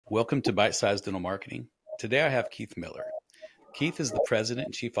Welcome to Bite Size Dental Marketing. Today I have Keith Miller. Keith is the President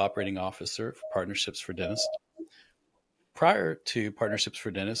and Chief Operating Officer for Partnerships for Dentists. Prior to Partnerships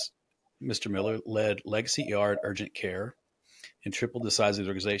for Dentists, Mr. Miller led Legacy ER and Urgent Care and tripled the size of the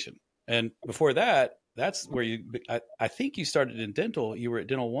organization. And before that, that's where I think you started in dental. You were at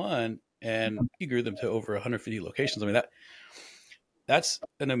Dental One and you grew them to over 150 locations. I mean, that's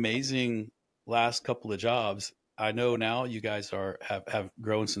an amazing last couple of jobs. I know now you guys have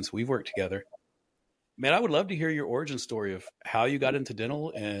grown since we've worked together. Man, I would love to hear your origin story of how you got into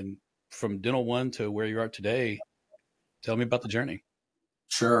dental and from Dental One to where you are today. Tell me about the journey.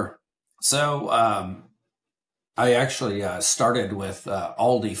 Sure. So I actually started with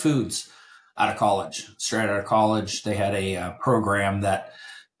Aldi Foods out of college. Straight out of college, they had a program that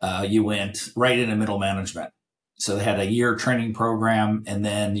you went right into middle management. So they had a year training program, and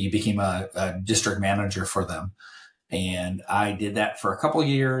then you became a district manager for them. And I did that for a couple of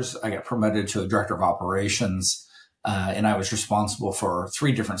years. I got promoted to a director of operations, and I was responsible for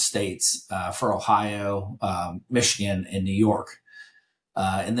 3 different states, for Ohio, Michigan, and New York.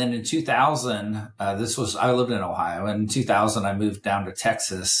 And then in 2000, I lived in Ohio. And in 2000, I moved down to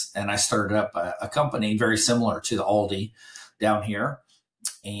Texas, and I started up a company very similar to the Aldi down here.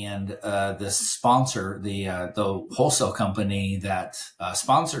 And the sponsor, the wholesale company that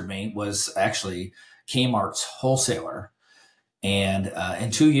sponsored me was actually Kmart's wholesaler. And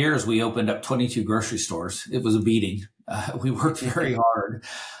in 2 years, we opened up 22 grocery stores. It was a beating. We worked very hard.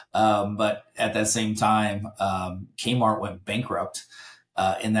 But at that same time, Kmart went bankrupt.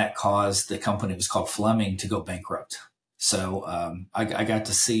 And that caused the company, was called Fleming, to go bankrupt. So I got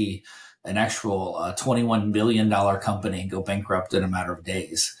to see an actual $21 billion company go bankrupt in a matter of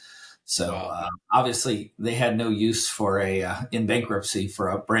days. So obviously they had no use for in bankruptcy for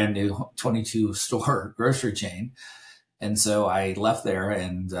a brand new 22 store grocery chain. And so I left there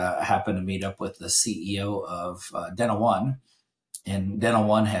and happened to meet up with the CEO of Dental One. And Dental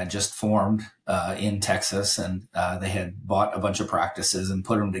One had just formed in Texas, and they had bought a bunch of practices and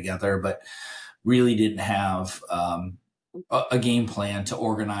put them together, but really didn't have a game plan to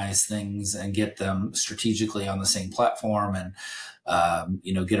organize things and get them strategically on the same platform and,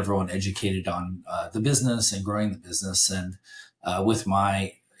 get everyone educated on the business and growing the business. And with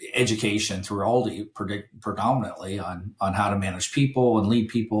my education through Aldi predominantly on how to manage people and lead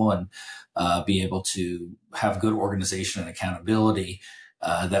people and be able to have good organization and accountability,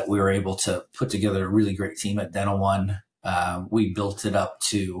 that we were able to put together a really great team at Dental One. We built it up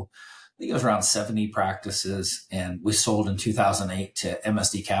to, I think it was around 70 practices, and we sold in 2008 to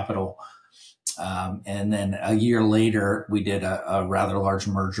MSD Capital. And then a year later, we did a rather large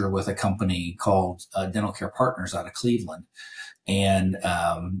merger with a company called Dental Care Partners out of Cleveland. And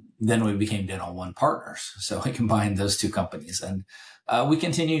then we became Dental One Partners. So I combined those two companies, and we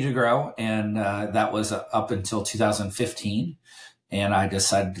continued to grow. And that was up until 2015. And I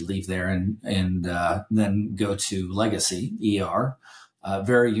decided to leave there and then go to Legacy ER.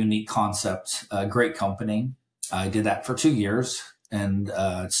 Very unique concept, great company. I did that for 2 years. And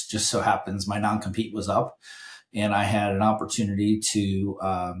it just so happens my non-compete was up. And I had an opportunity to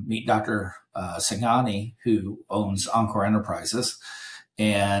meet Dr. Signani, who owns Encore Enterprises,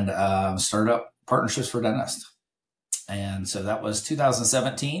 and start up Partnerships for Dentists. And so that was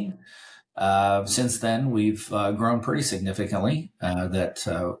 2017. Since then, we've grown pretty significantly,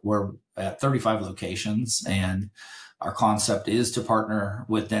 that we're at 35 locations. And our concept is to partner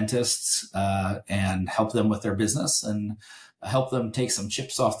with dentists and help them with their business and help them take some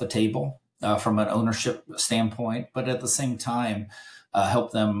chips off the table from an ownership standpoint, but at the same time,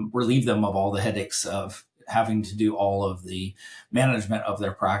 help them relieve them of all the headaches of having to do all of the management of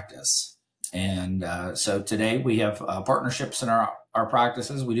their practice. And so today we have partnerships in our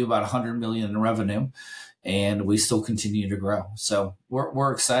practices. We do about 100 million in revenue, and we still continue to grow. So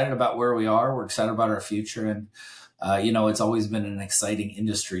we're excited about where we are. We're excited about our future. And, it's always been an exciting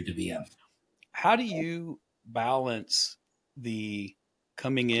industry to be in. How do you balance the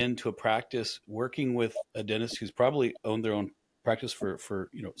coming into a practice, working with a dentist who's probably owned their own practice for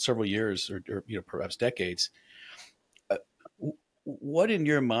several years or perhaps decades? What in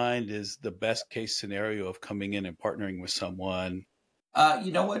your mind is the best case scenario of coming in and partnering with someone?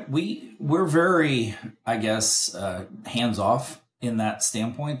 You know what? We're very, I guess, hands off in that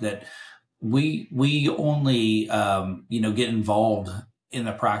standpoint that we only, get involved in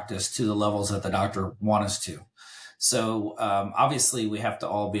the practice to the levels that the doctor wants us to. So obviously we have to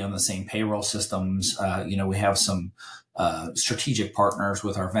all be on the same payroll systems. We have some strategic partners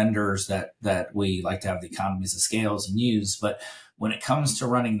with our vendors that we like to have the economies of scales and use. But when it comes to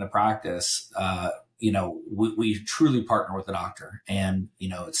running the practice, we truly partner with the doctor. And,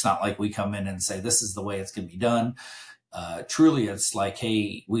 it's not like we come in and say, this is the way it's going to be done. Truly, it's like,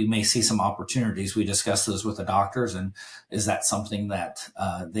 hey, we may see some opportunities. We discuss those with the doctors. And is that something that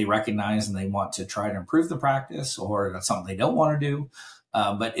they recognize and they want to try to improve the practice, or that's something they don't want to do?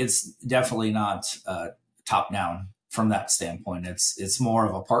 But it's definitely not top down from that standpoint. It's more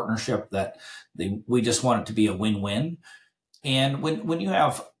of a partnership that we just want it to be a win-win. And when you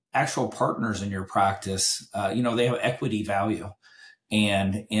have actual partners in your practice, they have equity value.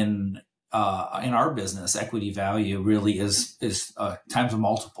 And in our business, equity value really is times a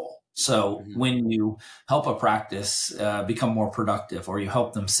multiple. So when you help a practice become more productive, or you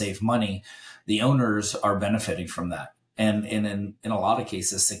help them save money, the owners are benefiting from that. And in a lot of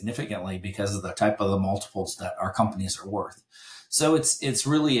cases, significantly, because of the type of the multiples that our companies are worth. So it's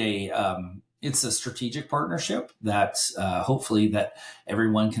really it's a strategic partnership that hopefully that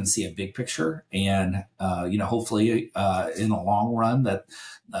everyone can see a big picture, and hopefully in the long run that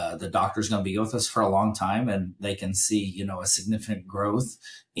the doctor's going to be with us for a long time, and they can see a significant growth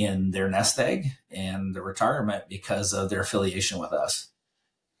in their nest egg and the retirement because of their affiliation with us.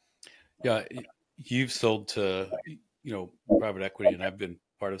 Yeah, you've sold to private equity, and I've been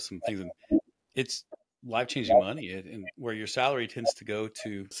part of some things, and it's life-changing money, and where your salary tends to go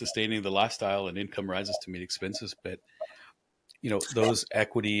to sustaining the lifestyle and income rises to meet expenses. But those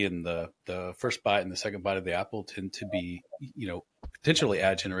equity and the first bite and the second bite of the apple tend to be potentially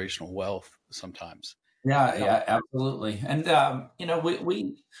add generational wealth sometimes. Yeah, absolutely. And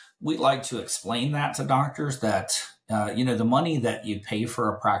we like to explain that to doctors that the money that you pay for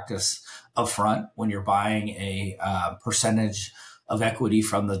a practice upfront when you're buying a percentage of equity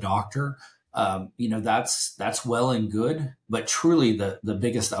from the doctor, that's well and good. But truly, the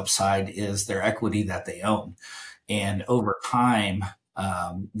biggest upside is their equity that they own, and over time,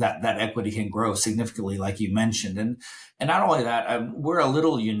 that equity can grow significantly, like you mentioned. And not only that, we're a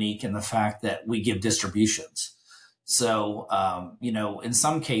little unique in the fact that we give distributions. So, in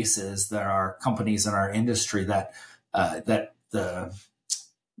some cases, there are companies in our industry that the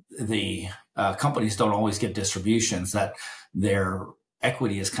companies don't always give distributions, that their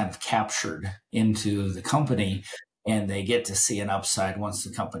equity is kind of captured into the company, and they get to see an upside once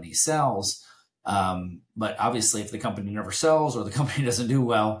the company sells. But obviously, if the company never sells or the company doesn't do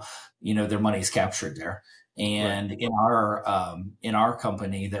well, their money is captured there. And right. In our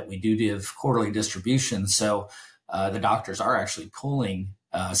company, that we do give quarterly distributions, so the doctors are actually pulling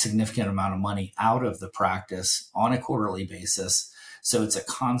a significant amount of money out of the practice on a quarterly basis. So it's a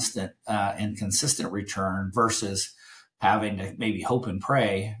constant and consistent return versus having to maybe hope and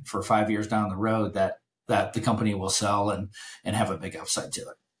pray for 5 years down the road that the company will sell and have a big upside to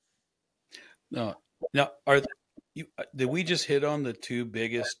it. No. Now, did we just hit on the two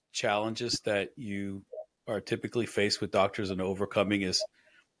biggest challenges that you are typically faced with doctors and overcoming is,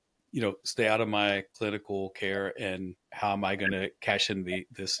 stay out of my clinical care, and how am I going to cash in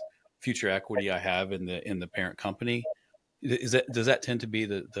this future equity I have in the parent company? Does that tend to be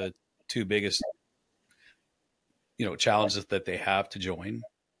the two biggest, challenges that they have to join?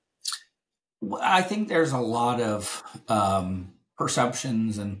 Well, I think there's a lot of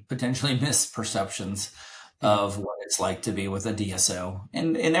perceptions and potentially misperceptions of what it's like to be with a DSO,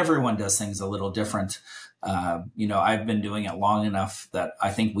 and everyone does things a little different. I've been doing it long enough that I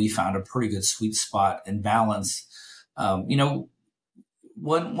think we found a pretty good sweet spot and balance. One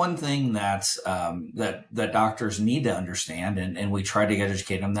thing that doctors need to understand, and we try to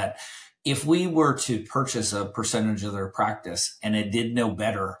educate them, that if we were to purchase a percentage of their practice and it did no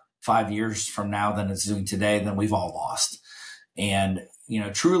better 5 years from now than it's doing today, then we've all lost. And,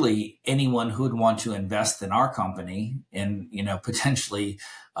 truly anyone who would want to invest in our company and, potentially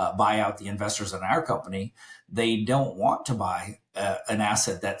buy out the investors in our company, they don't want to buy an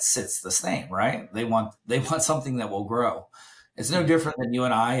asset that sits the same, right? They want something that will grow. It's no different than you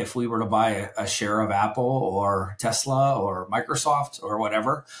and I, if we were to buy a share of Apple or Tesla or Microsoft or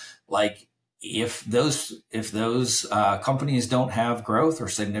whatever. Like, if those companies don't have growth or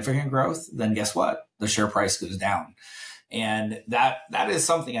significant growth, then guess what? The share price goes down. And that is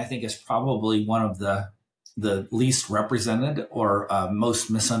something I think is probably one of the least represented or most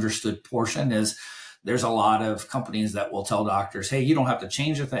misunderstood portion. Is there's a lot of companies that will tell doctors, hey, you don't have to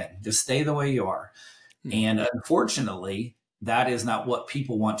change a thing. Just stay the way you are. And unfortunately, that is not what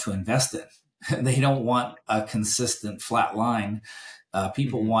people want to invest in. They don't want a consistent flat line.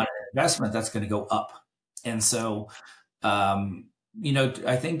 People want an investment that's going to go up. And so,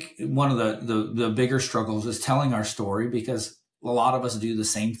 I think one of the bigger struggles is telling our story, because a lot of us do the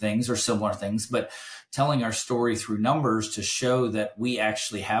same things or similar things, but telling our story through numbers to show that we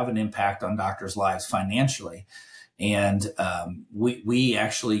actually have an impact on doctors' lives financially. And we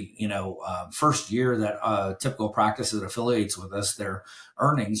actually, first year that typical practice that affiliates with us, their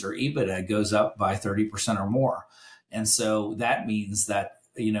earnings or EBITDA goes up by 30% or more. And so that means that,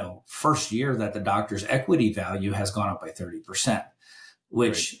 first year that the doctor's equity value has gone up by 30%,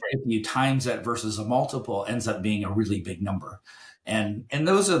 which if you times that versus a multiple ends up being a really big number. And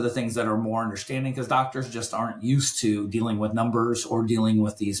those are the things that are more understanding, because doctors just aren't used to dealing with numbers or dealing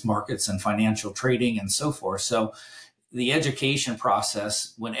with these markets and financial trading and so forth. So the education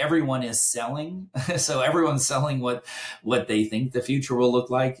process, when everyone is selling, so everyone's selling what they think the future will look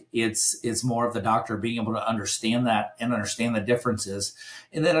like, it's more of the doctor being able to understand that and understand the differences,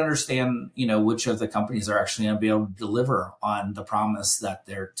 and then understand, which of the companies are actually going to be able to deliver on the promise that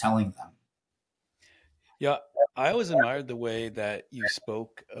they're telling them. Yeah, I always admired the way that you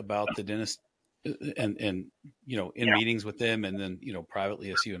spoke about the dentist and in meetings with them, and then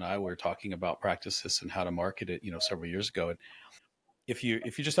privately, as you and I were talking about practices and how to market it several years ago. And if you're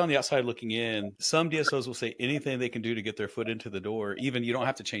just on the outside looking in, some DSOs will say anything they can do to get their foot into the door, even you don't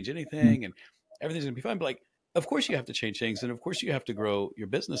have to change anything and everything's gonna be fine. But like, of course you have to change things, and of course you have to grow your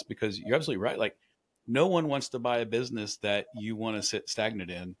business, because you're absolutely right. Like, no one wants to buy a business that you want to sit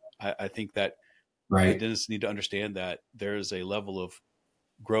stagnant in. I think that the dentists need to understand that there is a level of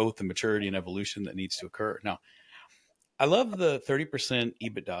growth and maturity and evolution that needs to occur. Now, I love the 30%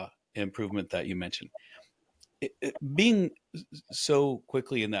 EBITDA improvement that you mentioned. Being so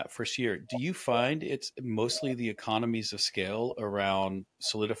quickly in that first year, do you find it's mostly the economies of scale around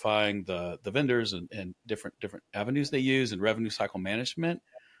solidifying the vendors and different avenues they use and revenue cycle management?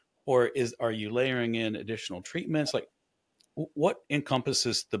 Or are you layering in additional treatments? Like, what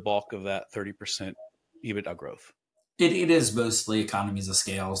encompasses the bulk of that 30% EBITDA growth? It is mostly economies of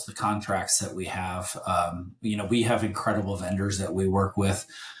scales, the contracts that we have. We have incredible vendors that we work with.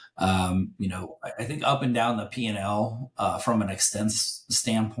 I think up and down the P&L, from an expense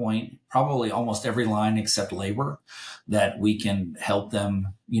standpoint, probably almost every line except labor, that we can help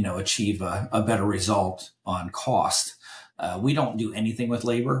them, achieve a better result on cost. We don't do anything with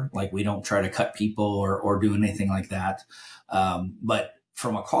labor. Like, we don't try to cut people or do anything like that. But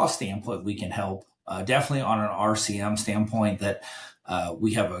from a cost standpoint, we can help. Definitely on an RCM standpoint, that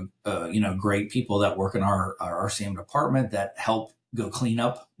we have great people that work in our RCM department that help go clean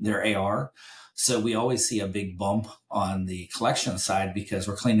up their AR. So we always see a big bump on the collection side, because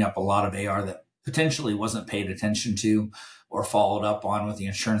we're cleaning up a lot of AR that potentially wasn't paid attention to or followed up on with the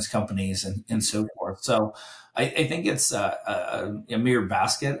insurance companies and so forth. So I think it's a mere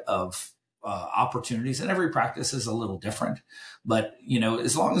basket of opportunities, and every practice is a little different. But,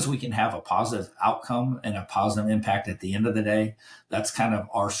 as long as we can have a positive outcome and a positive impact at the end of the day, that's kind of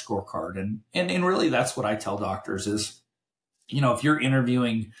our scorecard. And really, that's what I tell doctors is, if you're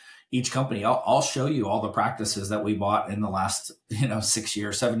interviewing each company, I'll show you all the practices that we bought in the last, 6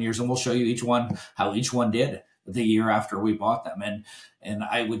 years, 7 years, and we'll show you each one, how each one did the year after we bought them. And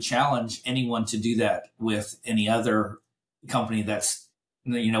I would challenge anyone to do that with any other company that's,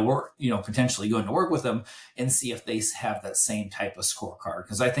 we're, potentially going to work with them, and see if they have that same type of scorecard.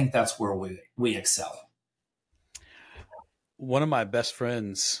 Because I think that's where we excel. One of my best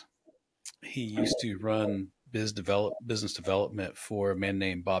friends, he used to run business development for a man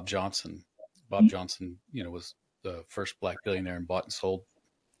named Bob Johnson. Bob Johnson, was the first Black billionaire and bought and sold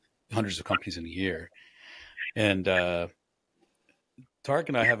hundreds of companies in a year. And Tarek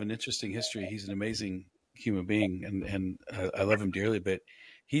and I have an interesting history. He's an amazing human being, and I love him dearly. But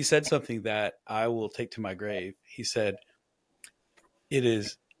he said something that I will take to my grave. He said, "It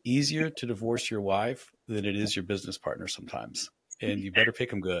is easier to divorce your wife than it is your business partner sometimes, and you better pick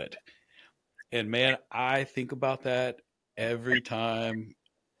them good." And man, I think about that every time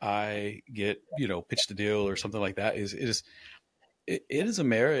I get, pitched a deal or something like that. It is a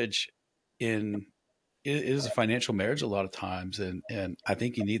marriage it is a financial marriage a lot of times. And I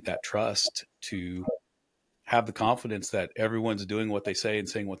think you need that trust to have the confidence that everyone's doing what they say and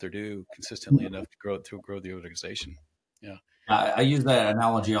saying what they do consistently enough to grow the organization. Yeah. I use that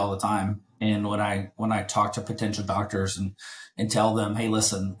analogy all the time. And when I talk to potential doctors and tell them, hey,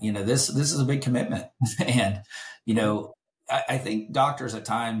 listen, this is a big commitment. And, I think doctors at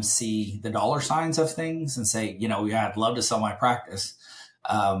times see the dollar signs of things and say, yeah, I'd love to sell my practice.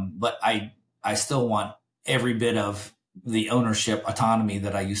 But I still want every bit of the ownership autonomy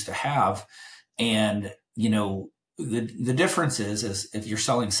that I used to have. And, the difference is if you're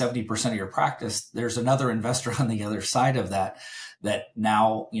selling 70% of your practice, there's another investor on the other side of that that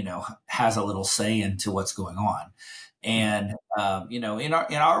now, has a little say into what's going on. And, in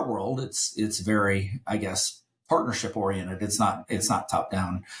our world, it's very, I guess, partnership oriented. It's not top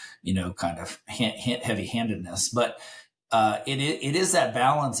down, kind of heavy handedness, but, it is that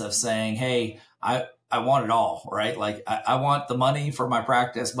balance of saying, hey, I want it all, right? Like I want the money for my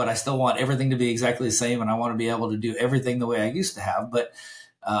practice, but I still want everything to be exactly the same. And I want to be able to do everything the way I used to have. But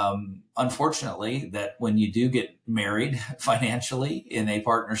unfortunately, that when you do get married financially in a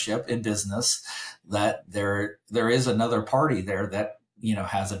partnership in business, that there is another party there that,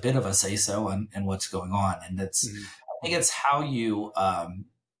 has a bit of a say so and what's going on. And it's, I think it's how you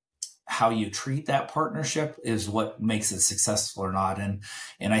treat that partnership is what makes it successful or not. And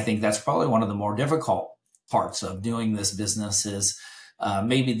I think that's probably one of the more difficult parts of doing this business is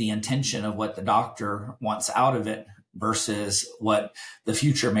maybe the intention of what the doctor wants out of it versus what the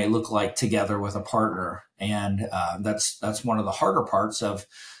future may look like together with a partner. And that's one of the harder parts of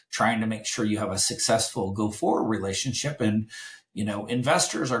trying to make sure you have a successful go forward relationship. And,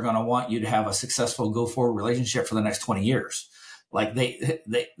 investors are going to want you to have a successful go forward relationship for the next 20 years. Like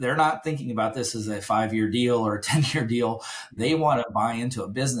they're not thinking about this as a 5-year deal or a 10-year deal. They want to buy into a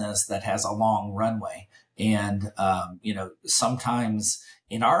business that has a long runway. And, sometimes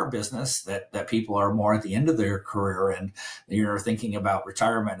in our business that people are more at the end of their career and you're thinking about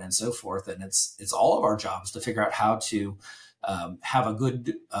retirement and so forth. And it's all of our jobs to figure out how to have a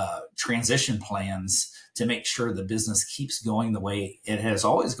good transition plans to make sure the business keeps going the way it has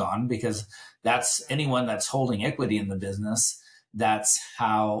always gone, because that's anyone that's holding equity in the business. That's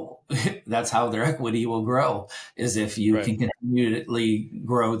how their equity will grow, is if you can continually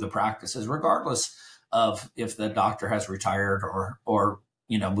grow the practices, regardless of if the doctor has retired or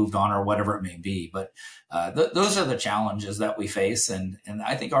moved on or whatever it may be. But those are the challenges that we face, and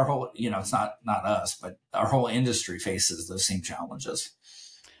I think our whole it's not us, but our whole industry faces those same challenges.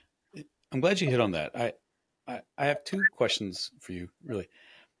 I'm glad you hit on that. I have two questions for you, really.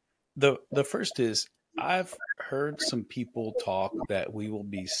 The first is, I've heard some people talk that we will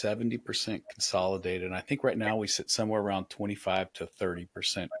be 70% consolidated. And I think right now we sit somewhere around 25 to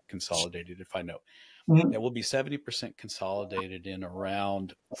 30% consolidated, if I know. That will be 70% consolidated in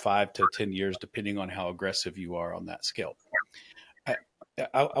around 5 to 10 years, depending on how aggressive you are on that scale.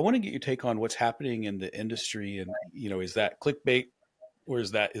 I want to get your take on what's happening in the industry. And, is that clickbait, or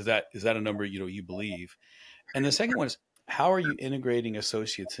is that a number, you believe? And the second one is, how are you integrating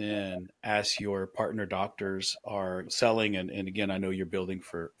associates in as your partner doctors are selling? And again, I know you're building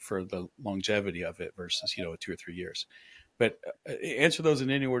for the longevity of it versus, 2 or 3 years, but answer those in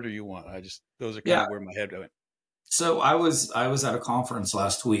any order you want. Those are kind of where my head went. So I was at a conference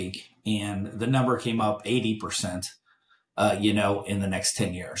last week and the number came up 80%, in the next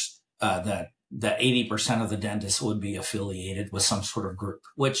 10 years, that 80% of the dentists would be affiliated with some sort of group,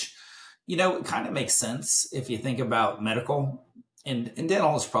 which, it kind of makes sense if you think about medical, and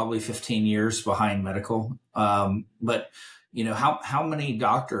dental is probably 15 years behind medical. But how many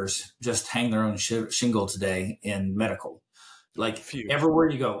doctors just hang their own shingle today in medical? Like everywhere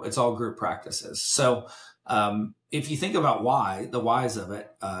you go, it's all group practices. So if you think about the whys of it,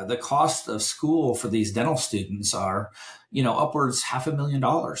 the cost of school for these dental students are, upwards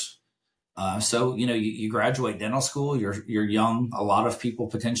 $500,000. So, you graduate dental school, you're young. A lot of people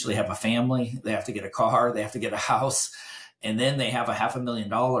potentially have a family. They have to get a car, they have to get a house, and then they have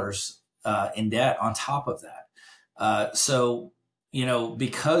 $500,000 in debt on top of that. So,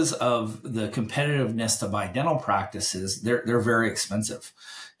 because of the competitiveness to buy dental practices, they're very expensive.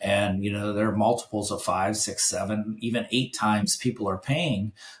 And, there are multiples of 5, 6, 7, even 8 times people are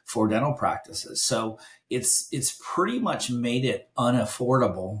paying for dental practices. So it's pretty much made it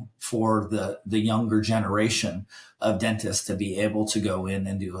unaffordable for the younger generation of dentists to be able to go in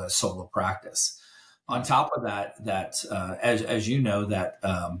and do a solo practice. On top of that, as you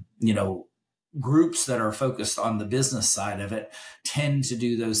know, groups that are focused on the business side of it tend to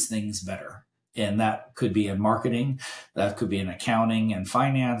do those things better. And that could be in marketing, that could be in accounting and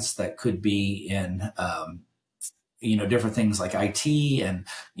finance, that could be in, different things like IT and,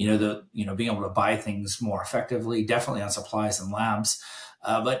 being able to buy things more effectively, definitely on supplies and labs.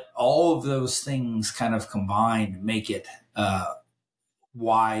 But all of those things kind of combined make it,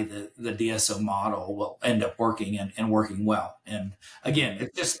 why the DSO model will end up working and working well. And again,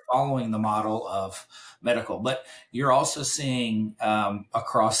 it's just following the model of medical, but you're also seeing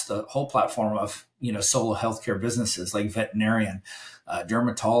across the whole platform of, solo healthcare businesses like veterinarian,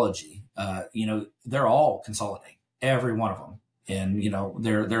 dermatology, they're all consolidating, every one of them. And,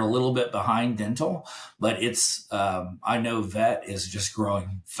 they're a little bit behind dental, but it's, I know vet is just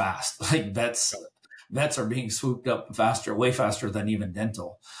growing fast. Like vets are being swooped up faster, way faster than even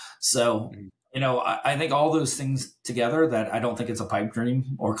dental. So, I think all those things together, that I don't think it's a pipe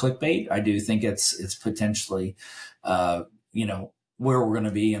dream or clickbait. I do think it's potentially, where we're going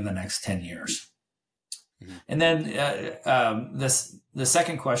to be in the next 10 years. Mm-hmm. And then the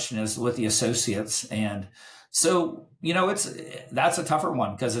second question is with the associates, and so that's a tougher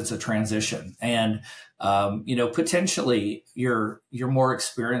one because it's a transition, and potentially your more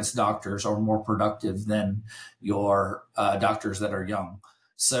experienced doctors are more productive than your doctors that are young.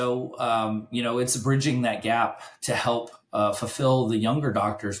 So it's bridging that gap to help fulfill the younger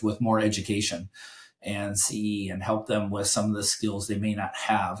doctors with more education and CE, and help them with some of the skills they may not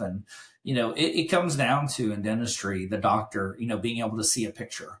have. And it comes down to, in dentistry, the doctor, being able to see a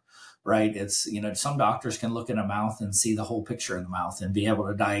picture, right? It's, some doctors can look in a mouth and see the whole picture in the mouth and be able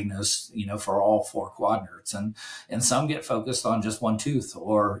to diagnose, for all four quadrants. And some get focused on just one tooth,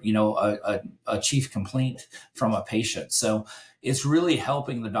 or, a chief complaint from a patient. So it's really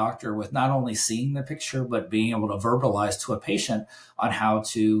helping the doctor with not only seeing the picture, but being able to verbalize to a patient on how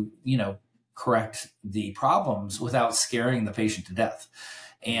to, correct the problems without scaring the patient to death.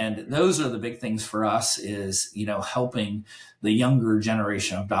 And those are the big things for us, is, helping the younger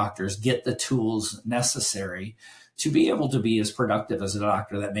generation of doctors get the tools necessary to be able to be as productive as a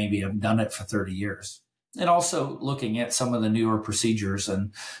doctor that maybe have done it for 30 years. And also looking at some of the newer procedures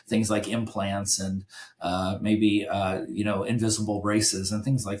and things like implants and maybe, invisible braces and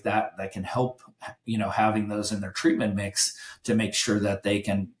things like that can help, having those in their treatment mix to make sure that they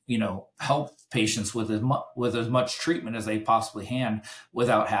can, help patients with as much treatment as they possibly can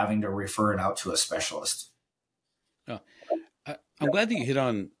without having to refer it out to a specialist. I'm glad that you hit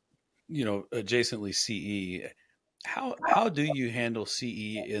on, adjacently CE. How do you handle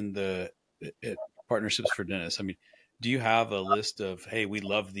CE in the partnerships for dentists? I mean, do you have a list of, hey, we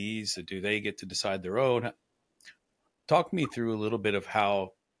love these? Do they get to decide their own? Talk me through a little bit of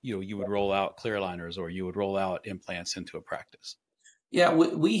how, you would roll out clear aligners, or you would roll out implants into a practice. Yeah,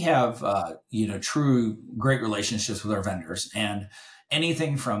 we have, true great relationships with our vendors, and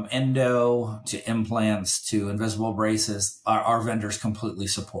anything from endo to implants to invisible braces, our vendors completely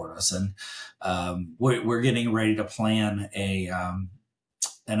support us. And we're getting ready to plan an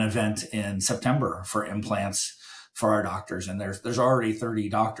event in September for implants for our doctors. And there's already 30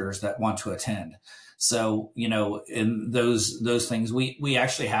 doctors that want to attend. So, in those things, we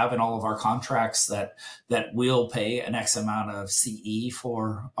actually have in all of our contracts that we'll pay an X amount of CE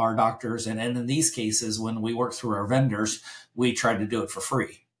for our doctors. And in these cases, when we work through our vendors, we try to do it for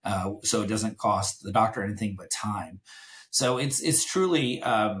free. So it doesn't cost the doctor anything but time. So it's truly,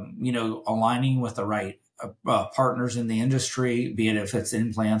 aligning with the right partners in the industry, be it if it's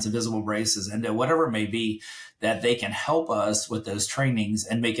implants, invisible braces, and whatever it may be, that they can help us with those trainings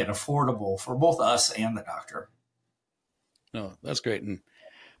and make it affordable for both us and the doctor. No, that's great. And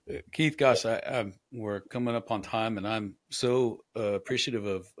Keith, gosh, we're coming up on time, and I'm so appreciative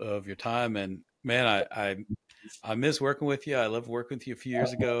of your time. And man, I miss working with you. I loved working with you a few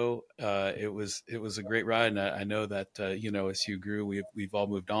years ago. It was a great ride, and I know that as you grew, we've all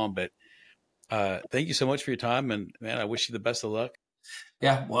moved on. But thank you so much for your time, and man, I wish you the best of luck.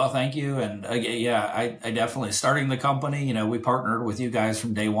 Yeah, well, thank you. And I definitely, starting the company, we partnered with you guys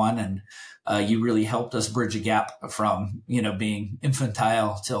from day one, and you really helped us bridge a gap from, being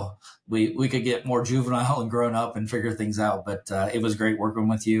infantile till we could get more juvenile and grown up and figure things out. But it was great working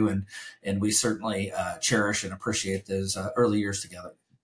with you, and we certainly cherish and appreciate those early years together.